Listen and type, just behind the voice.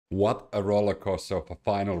What a roller coaster of a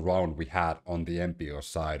final round we had on the MPO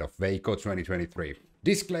side of Waco 2023.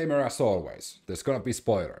 Disclaimer as always, there's gonna be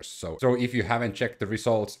spoilers. So if you haven't checked the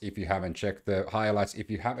results, if you haven't checked the highlights,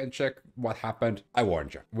 if you haven't checked what happened, I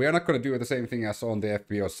warned you. We are not gonna do the same thing as on the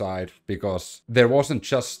FPO side, because there wasn't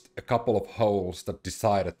just a couple of holes that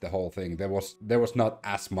decided the whole thing. There was not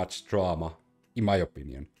as much drama, in my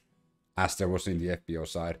opinion, as there was in the FPO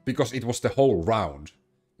side, because it was the whole round.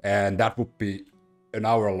 And that would be an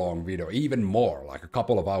hour-long video, even more, like a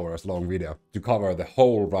couple of hours long video, to cover the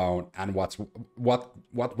whole round and what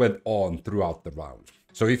went on throughout the round.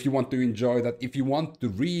 So if you want to enjoy that, if you want to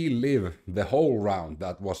relive the whole round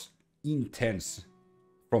that was intense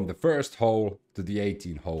from the first hole to the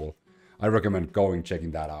 18th hole, I recommend going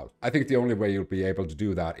checking that out. I think the only way you'll be able to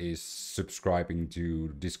do that is subscribing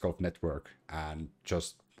to Disc Golf Network and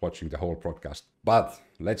just watching the whole podcast. But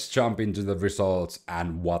let's jump into the results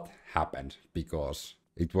and what happened, because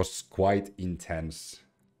it was quite intense.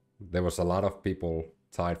 There was a lot of people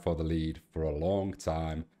tied for the lead for a long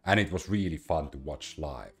time, and it was really fun to watch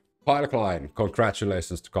live. Kyle Klein,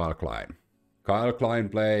 congratulations to Kyle Klein. Kyle Klein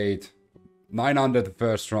played 9 under the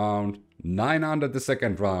first round, 9 under the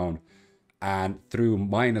second round, and threw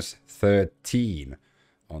 -13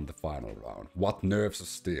 on the final round. What nerves of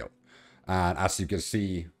steel. And as you can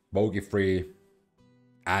see, bogey free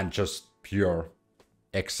and just pure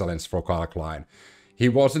excellence for Kyle Klein. He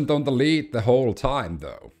wasn't on the lead the whole time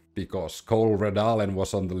though, because Cole Redalen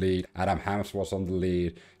was on the lead, Adam Hamnes was on the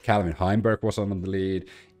lead, Calvin Heimburg was on the lead,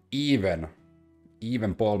 even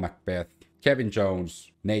Paul Mcbeth, Kevin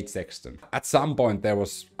Jones, Nate Sexton. At some point there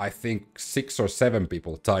was, I think, 6 or 7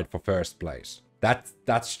 people tied for first place. That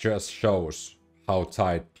just shows how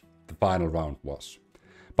tight the final round was.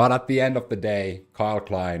 But at the end of the day, Kyle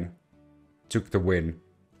Klein took the win,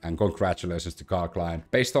 and congratulations to Kyle Klein.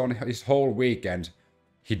 Based on his whole weekend,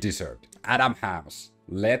 he deserved it. Adam Hamnes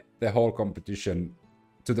led the whole competition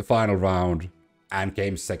to the final round and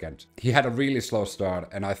came second. He had a really slow start,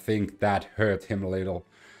 and I think that hurt him a little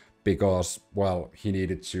because, well, he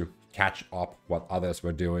needed to catch up what others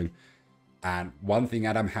were doing. And one thing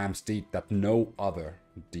Adam Hamnes did that no other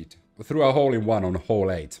did, threw a hole-in-one on hole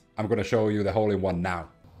 8. I'm gonna show you the hole-in-one now.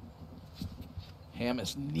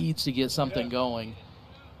 Hamnes needs to get something going.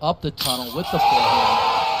 Up the tunnel with the forehand.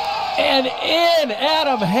 And in!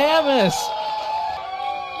 Adam Hamnes!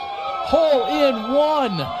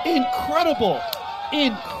 Hole-in-one! Incredible!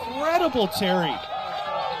 Incredible, Terry!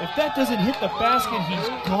 If that doesn't hit the basket, he's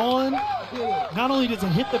gone. Not only does it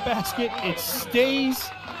hit the basket, it stays.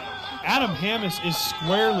 Adam Hamnes is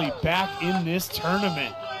squarely back in this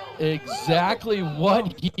tournament. Exactly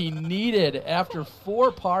what he needed after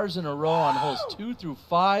 4 pars in a row on holes 2 through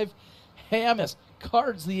 5. Hamnes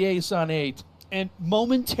cards the ace on 8 and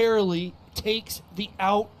momentarily takes the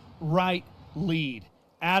outright lead.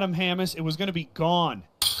 Adam Hamnes, it was going to be gone.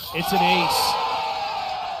 It's an ace.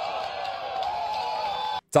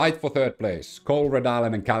 Tied for third place, Cole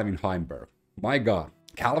Redalen and Calvin Heimburg. My God,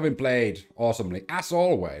 Calvin played awesomely, as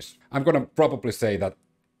always. I'm gonna probably say that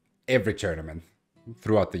every tournament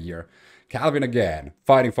throughout the year. Calvin again,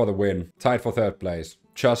 fighting for the win, tied for third place.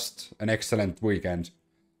 Just an excellent weekend.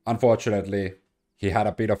 Unfortunately, he had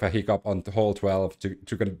a bit of a hiccup on the hole 12,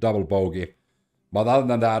 took a double bogey. But other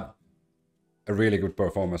than that, a really good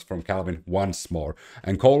performance from Calvin once more.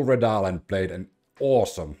 And Cole Redalen played an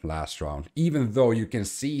awesome last round, even though you can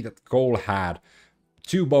see that Cole had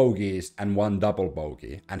 2 bogeys and 1 double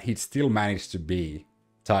bogey, and he still managed to be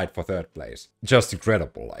tied for third place. Just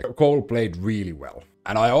incredible. Like, Cole played really well.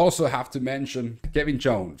 And I also have to mention Kevin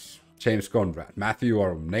Jones, James Conrad, Matthew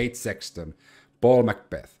Oram, Nate Sexton, Paul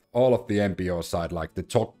Mcbeth. All of the MPO side, like the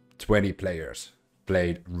top 20 players,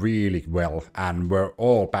 played really well and were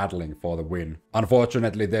all battling for the win.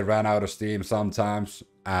 Unfortunately, they ran out of steam sometimes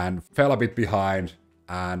and fell a bit behind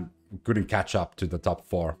and couldn't catch up to the top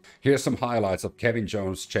 4. Here's some highlights of Kevin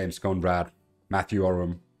Jones, James Conrad, Matthew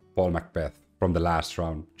Oram, Paul Mcbeth from the last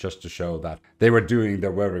round, just to show that they were doing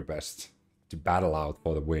their very best to battle out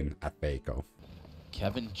for the win at Waco.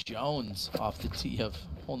 Kevin Jones off the tee of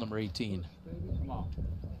hole number 18. Come on.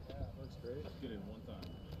 Yeah, looks great. Let's get it one time.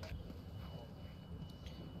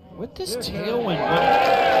 With this tailwind,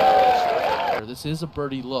 This is a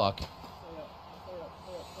birdie look.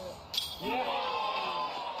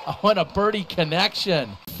 Oh, and a birdie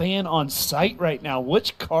connection. Fan on site right now.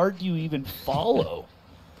 Which card do you even follow?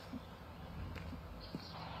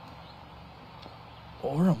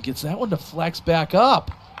 Oram gets that one to flex back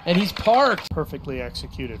up, and he's parked. Perfectly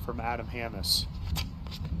executed from Adam Hamnes.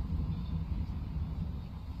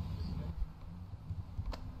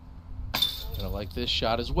 Gonna like this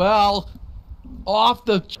shot as well. Off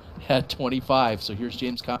the at 25. So here's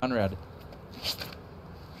James Conrad.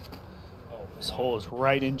 This hole is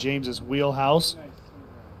right in James's wheelhouse.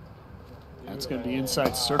 That's going to be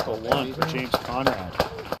inside circle 1 for James Conrad.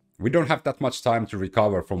 We don't have that much time to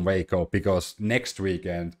recover from Waco because next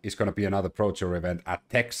weekend is going to be another Pro Tour event at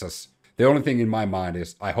Texas. The only thing in my mind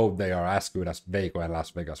is I hope they are as good as Waco and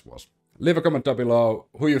Las Vegas was. Leave a comment down below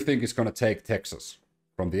who you think is going to take Texas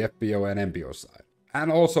from the FPO and MPO side.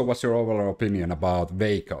 And also what's your overall opinion about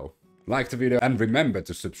Waco. Like the video and remember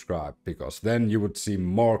to subscribe because then you would see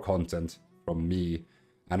more content from me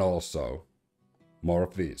and also more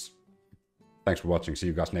of these. Thanks for watching. See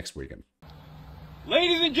you guys next weekend.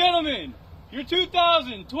 Ladies and gentlemen, your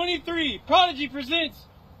 2023 Prodigy Presents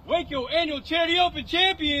Waco Annual Charity Open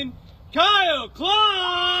Champion, Kyle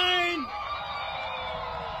Klein!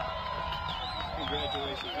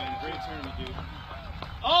 Congratulations, man. Great tournament, dude.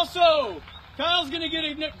 Also, Kyle's going to get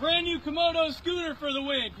a brand new Komodo scooter for the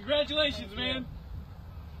win. Congratulations, man.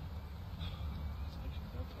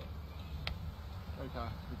 Hey,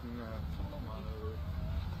 Kyle. We can come on over.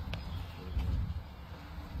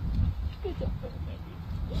 Good job.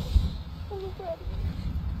 I'm so proud of you.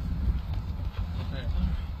 Hey,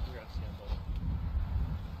 we got to stand up.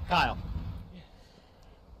 Kyle.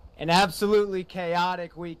 An absolutely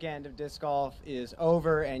chaotic weekend of disc golf is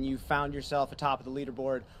over and you found yourself atop of the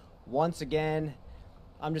leaderboard once again.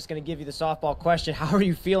 I'm just going to give you the softball question. How are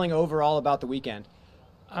you feeling overall about the weekend?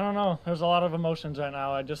 I don't know. There's a lot of emotions right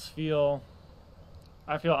now. I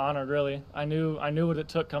feel honored, really. I knew what it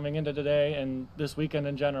took coming into today and this weekend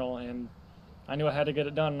in general, and I knew I had to get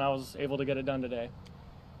it done, and I was able to get it done today.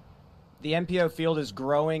 The MPO field is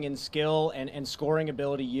growing in skill and scoring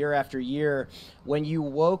ability year after year. When you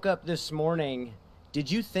woke up this morning,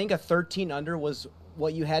 did you think a 13 under was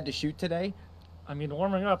what you had to shoot today? I mean,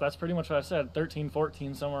 warming up, that's pretty much what I said, 13,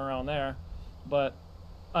 14, somewhere around there. But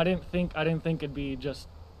I didn't think it'd be just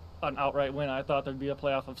an outright win. I thought there'd be a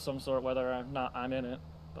playoff of some sort, whether or not I'm in it.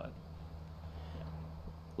 But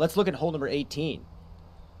let's look at hole number 18.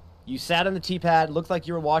 You sat on the tee pad, looked like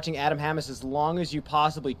you were watching Adam Hamnes as long as you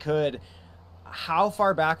possibly could. How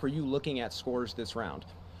far back were you looking at scores this round?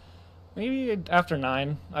 Maybe after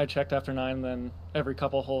 9. I checked after 9, then every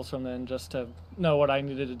couple holes from then just to know what I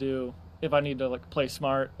needed to do, if I need to play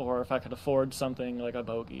smart or if I could afford something like a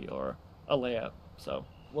bogey or a layup. So,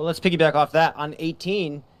 well, let's piggyback off that. On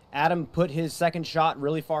 18, Adam put his second shot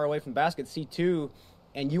really far away from the basket, C2,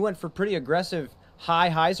 and you went for pretty aggressive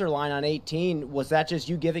high hyzer line on 18. Was that just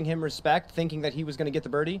you giving him respect, thinking that he was going to get the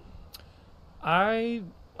birdie?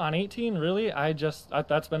 On 18, really,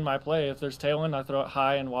 that's been my play. If there's tailwind, I throw it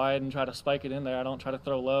high and wide and try to spike it in there. I don't try to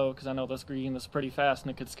throw low because I know this green is pretty fast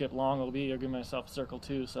and it could skip long OB or give myself a circle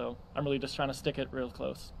too. So I'm really just trying to stick it real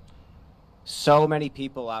close. So many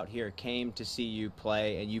people out here came to see you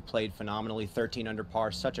play, and you played phenomenally. 13 under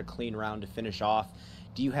par, such a clean round to finish off.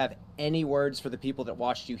 Do you have any words for the people that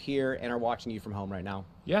watched you here and are watching you from home right now?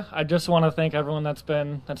 Yeah, I just want to thank everyone that's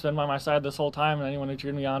been by my side this whole time and anyone who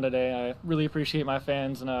cheered me on today. I really appreciate my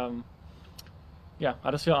fans, and yeah,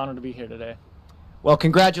 I just feel honored to be here today. Well,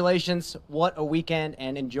 congratulations. What a weekend,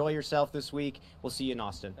 and enjoy yourself this week. We'll see you in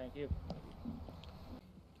Austin. Thank you.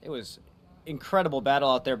 It was incredible battle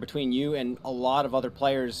out there between you and a lot of other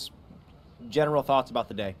players. General thoughts about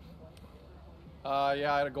the day?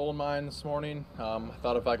 Yeah, I had a gold mine this morning. I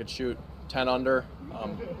thought if I could shoot 10 under, I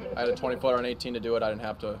had a 20-footer on 18 to do it. I didn't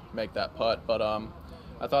have to make that putt, but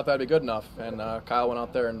I thought that'd be good enough. And Kyle went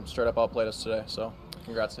out there and straight up outplayed us today, so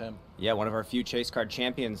congrats to him. Yeah, one of our few chase card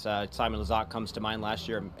champions. Simon Lizotte comes to mind last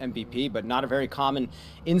year, MVP, but not a very common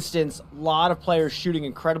instance. A lot of players shooting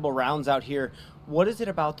incredible rounds out here. What is it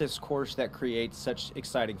about this course that creates such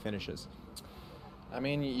exciting finishes? I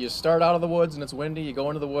mean, you start out of the woods and it's windy, you go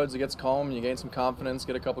into the woods, it gets calm, you gain some confidence,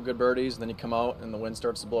 get a couple good birdies, and then you come out and the wind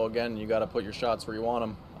starts to blow again, and you got to put your shots where you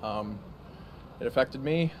want them. It affected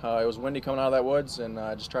me. It was windy coming out of that woods, and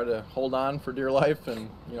I just tried to hold on for dear life, and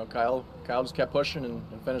you know, Kyle just kept pushing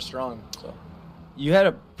and finished strong. So. You had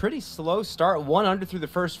a pretty slow start, 1 under through the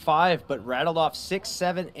first 5, but rattled off 6,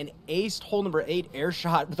 7, and aced hole number 8 air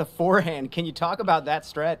shot with a forehand. Can you talk about that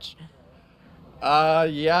stretch?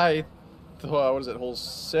 Yeah, what was it, hole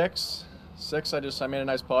 6? 6, I made a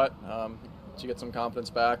nice putt to get some confidence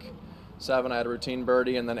back. 7, I had a routine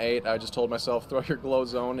birdie, and then 8, I just told myself, throw your glow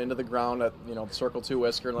zone into the ground at, you know, circle 2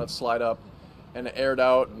 whisker and let's slide up. And it aired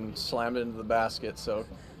out and slammed it into the basket. So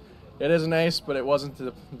it is an ace, but it wasn't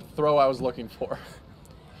the throw I was looking for.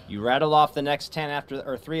 You rattled off the next 3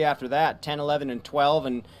 after that, 10, 11, and 12,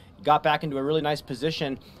 and got back into a really nice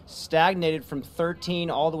position. Stagnated from 13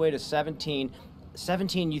 all the way to 17.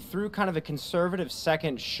 17, you threw kind of a conservative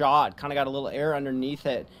second shot, kind of got a little air underneath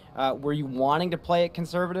it. Were you wanting to play it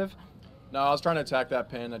conservative? No, I was trying to attack that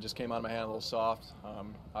pin. I just came out of my hand a little soft.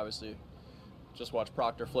 Obviously, just watched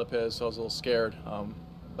Proctor flip his, so I was a little scared.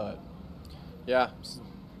 But yeah,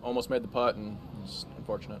 almost made the putt, and it's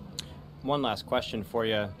unfortunate. One last question for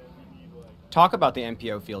you. Talk about the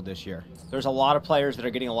MPO field this year. There's a lot of players that are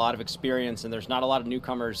getting a lot of experience, and there's not a lot of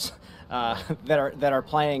newcomers that are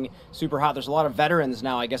playing super hot. There's a lot of veterans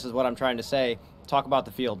now, I guess is what I'm trying to say. Talk about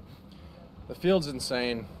the field. The field's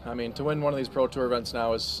insane. I mean, to win one of these Pro Tour events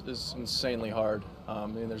now is insanely hard. I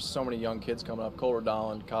mean, there's so many young kids coming up. Cole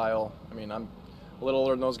Redalen, Kyle. I mean, I'm a little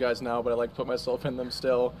older than those guys now, but I like to put myself in them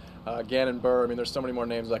still. Gannon Buhr. I mean, there's so many more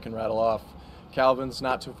names I can rattle off. Calvin's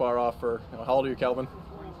not too far off for, how old are you, Calvin?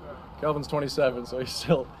 27. Calvin's 27, so he's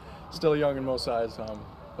still young in most eyes.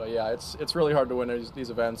 But yeah, it's really hard to win these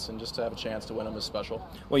events, and just to have a chance to win them is special.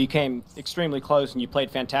 Well, you came extremely close, and you played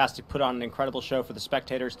fantastic, put on an incredible show for the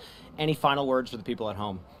spectators. Any final words for the people at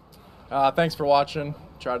home? Thanks for watching.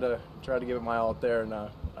 Tried to give it my all out there, and I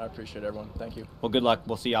appreciate everyone. Thank you. Well, good luck.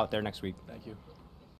 We'll see you out there next week. Thank you.